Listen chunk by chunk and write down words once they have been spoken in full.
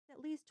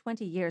least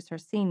 20 years her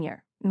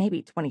senior,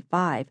 maybe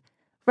 25,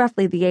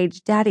 roughly the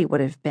age Daddy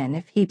would have been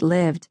if he'd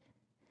lived.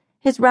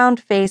 His round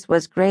face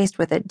was graced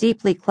with a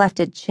deeply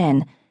clefted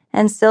chin,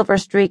 and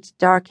silver-streaked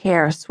dark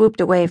hair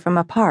swooped away from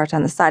a part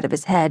on the side of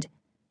his head.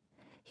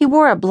 He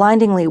wore a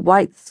blindingly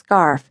white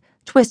scarf,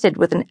 twisted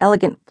with an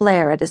elegant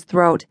flare at his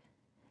throat.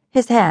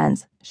 His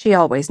hands, she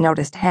always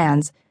noticed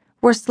hands,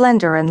 were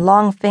slender and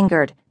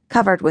long-fingered,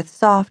 covered with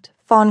soft,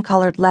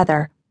 fawn-colored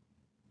leather.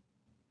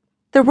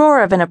 The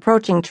roar of an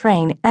approaching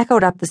train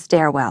echoed up the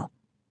stairwell.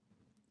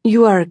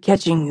 "You are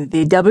catching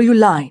the W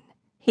line?"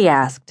 he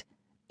asked.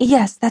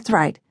 "Yes, that's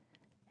right."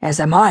 "As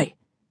am I."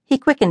 He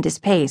quickened his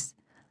pace.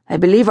 "I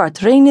believe our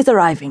train is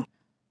arriving."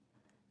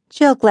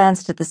 Jill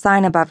glanced at the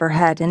sign above her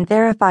head and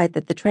verified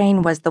that the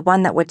train was the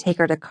one that would take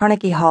her to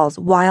Carnegie Hall's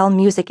Weill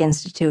Music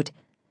Institute.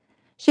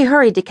 She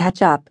hurried to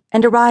catch up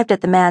and arrived at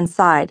the man's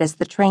side as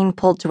the train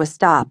pulled to a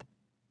stop.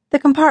 The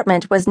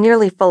compartment was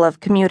nearly full of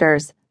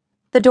commuters.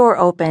 The door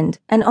opened,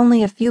 and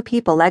only a few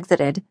people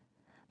exited.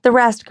 The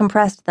rest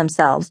compressed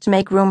themselves to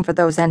make room for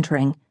those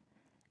entering.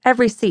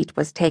 Every seat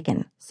was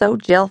taken, so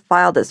Jill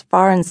filed as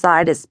far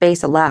inside as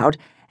space allowed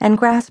and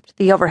grasped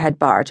the overhead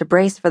bar to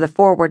brace for the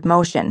forward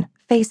motion,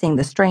 facing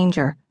the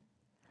stranger.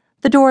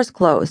 The doors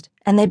closed,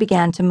 and they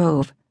began to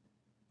move.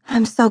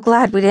 "I'm so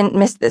glad we didn't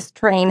miss this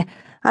train.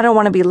 I don't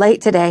want to be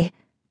late today."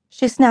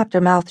 She snapped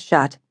her mouth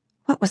shut.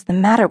 What was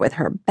the matter with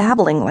her,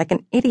 babbling like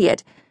an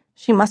idiot?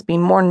 She must be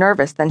more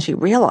nervous than she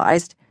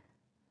realized.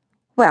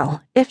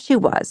 Well, if she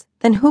was,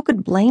 then who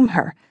could blame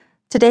her?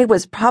 Today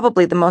was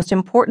probably the most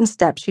important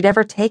step she'd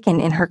ever taken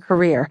in her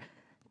career.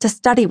 To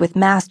study with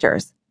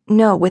masters,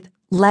 no, with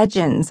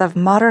legends of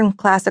modern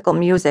classical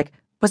music,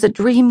 was a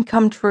dream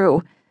come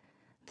true.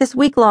 This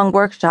week-long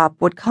workshop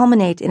would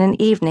culminate in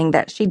an evening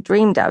that she'd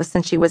dreamed of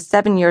since she was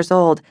 7 years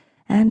old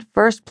and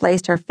first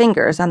placed her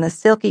fingers on the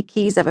silky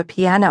keys of a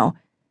piano.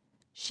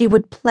 She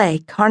would play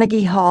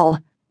Carnegie Hall.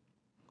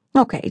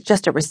 Okay,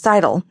 just a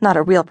recital, not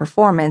a real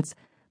performance,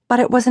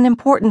 but it was an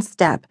important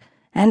step,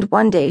 and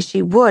one day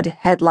she would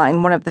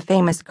headline one of the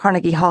famous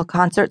Carnegie Hall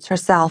concerts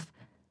herself.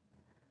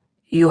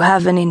 "You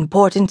have an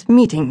important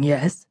meeting,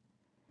 yes?"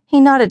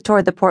 He nodded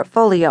toward the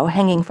portfolio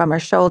hanging from her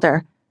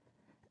shoulder.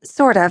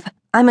 "Sort of.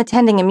 I'm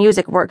attending a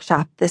music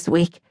workshop this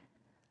week."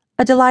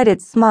 A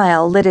delighted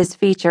smile lit his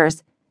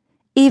features.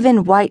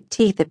 Even white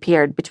teeth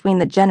appeared between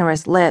the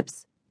generous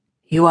lips.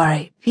 "You are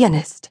a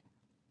pianist."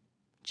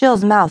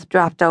 Jill's mouth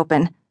dropped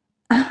open.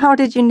 "How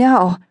did you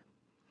know?"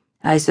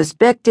 "I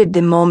suspected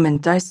the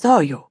moment I saw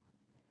you."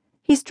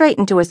 He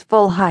straightened to his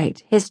full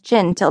height, his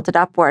chin tilted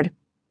upward.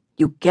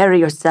 "You carry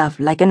yourself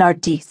like an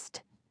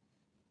artiste."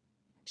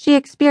 She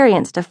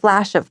experienced a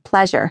flash of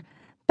pleasure.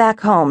 Back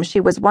home, she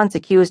was once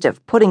accused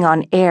of putting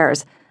on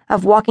airs,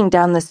 of walking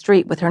down the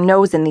street with her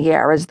nose in the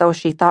air as though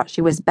she thought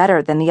she was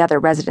better than the other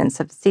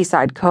residents of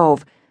Seaside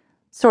Cove,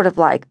 sort of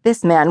like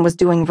this man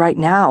was doing right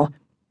now.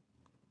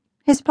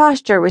 His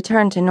posture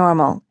returned to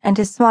normal, and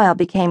his smile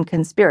became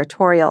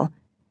conspiratorial.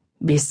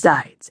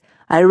 "Besides,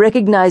 I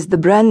recognized the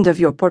brand of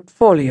your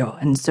portfolio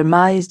and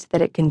surmised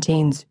that it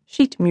contains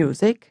sheet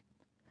music."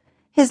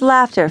 His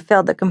laughter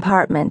filled the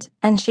compartment,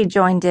 and she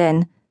joined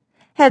in.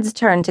 Heads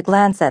turned to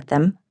glance at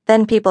them,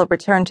 then people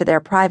returned to their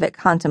private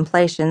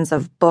contemplations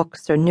of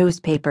books or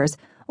newspapers,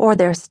 or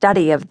their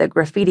study of the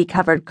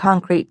graffiti-covered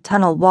concrete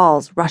tunnel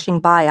walls rushing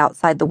by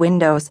outside the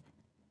windows.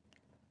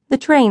 The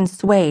train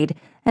swayed,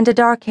 and a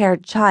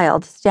dark-haired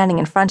child standing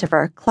in front of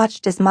her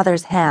clutched his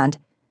mother's hand.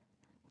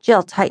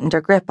 Jill tightened her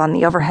grip on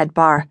the overhead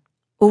bar.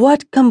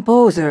 "What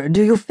composer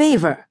do you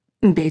favor?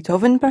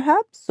 Beethoven,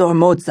 perhaps, or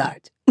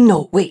Mozart?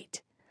 No,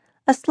 wait."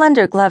 A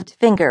slender gloved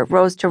finger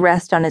rose to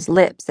rest on his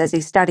lips as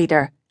he studied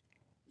her.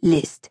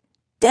 "Liszt.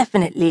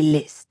 Definitely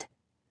Liszt."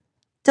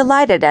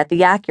 Delighted at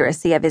the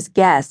accuracy of his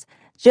guess,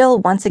 Jill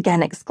once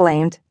again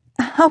exclaimed,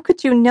 "How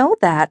could you know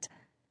that?"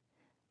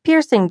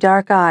 Piercing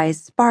dark eyes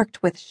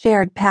sparked with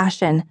shared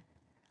passion.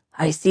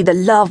 "I see the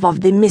love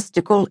of the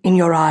mystical in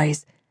your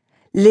eyes.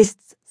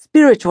 Liszt's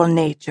spiritual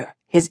nature,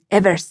 his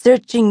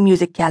ever-searching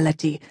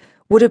musicality,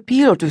 would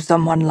appeal to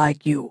someone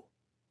like you."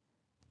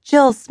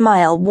 Jill's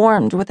smile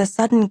warmed with a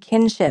sudden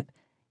kinship.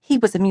 He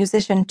was a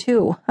musician,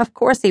 too. Of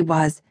course he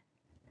was.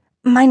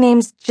 "My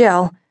name's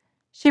Jill."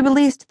 She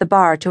released the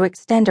bar to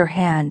extend her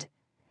hand.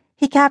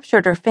 He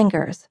captured her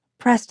fingers,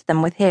 pressed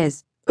them with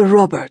his.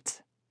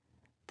 "Robert."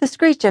 The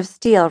screech of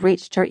steel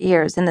reached her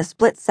ears in the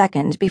split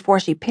second before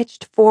she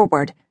pitched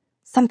forward.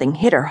 Something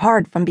hit her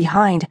hard from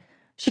behind.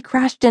 She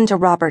crashed into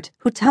Robert,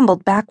 who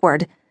tumbled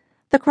backward.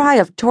 The cry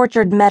of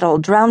tortured metal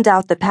drowned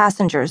out the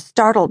passengers'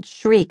 startled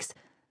shrieks.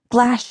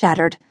 Glass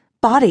shattered,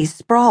 bodies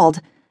sprawled.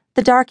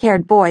 The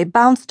dark-haired boy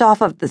bounced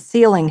off of the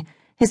ceiling,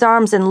 his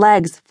arms and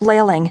legs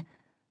flailing.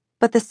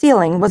 But the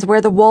ceiling was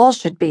where the wall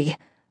should be.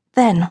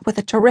 Then, with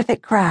a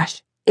terrific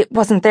crash, it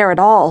wasn't there at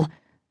all.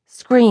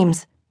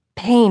 Screams,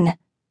 pain,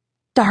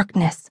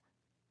 darkness.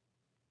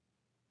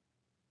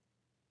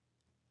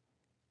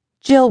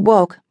 Jill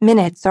woke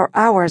minutes or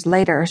hours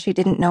later, she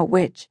didn't know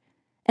which.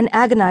 An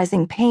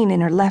agonizing pain in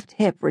her left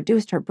hip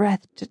reduced her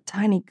breath to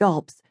tiny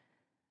gulps.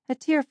 A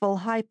tearful,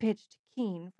 high-pitched keen